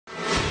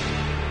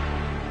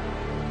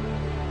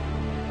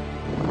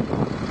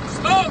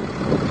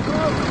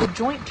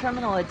Joint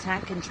Terminal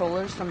Attack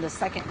Controllers from the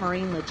 2nd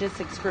Marine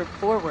Logistics Group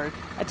Forward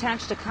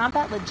attached to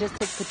combat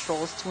logistic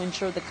patrols to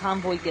ensure the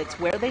convoy gets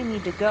where they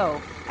need to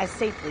go as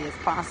safely as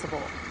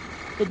possible.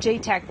 The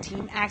JTAC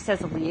team acts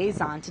as a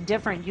liaison to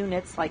different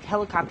units like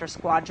helicopter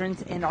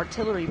squadrons and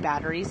artillery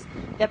batteries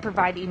that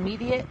provide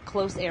immediate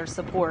close air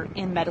support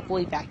and medical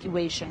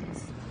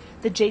evacuations.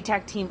 The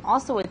JTAC team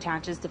also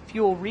attaches to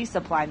fuel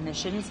resupply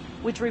missions,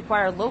 which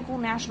require local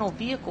national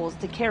vehicles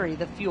to carry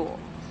the fuel.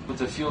 With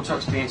the fuel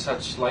trucks being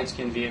such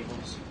light-skinned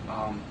vehicles,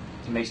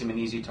 it makes them an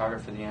easy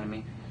target for the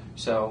enemy.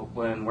 So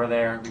when we're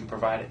there, we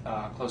provide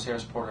close air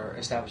support or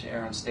establish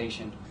air on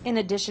station. In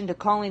addition to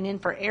calling in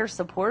for air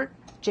support,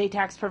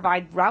 JTACs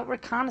provide route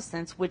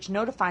reconnaissance, which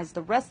notifies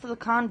the rest of the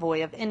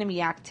convoy of enemy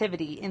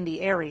activity in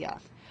the area.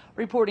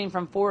 Reporting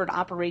from Forward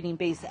Operating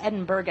Base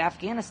Edinburgh,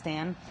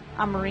 Afghanistan,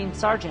 I'm Marine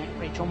Sergeant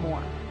Rachael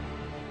Moore.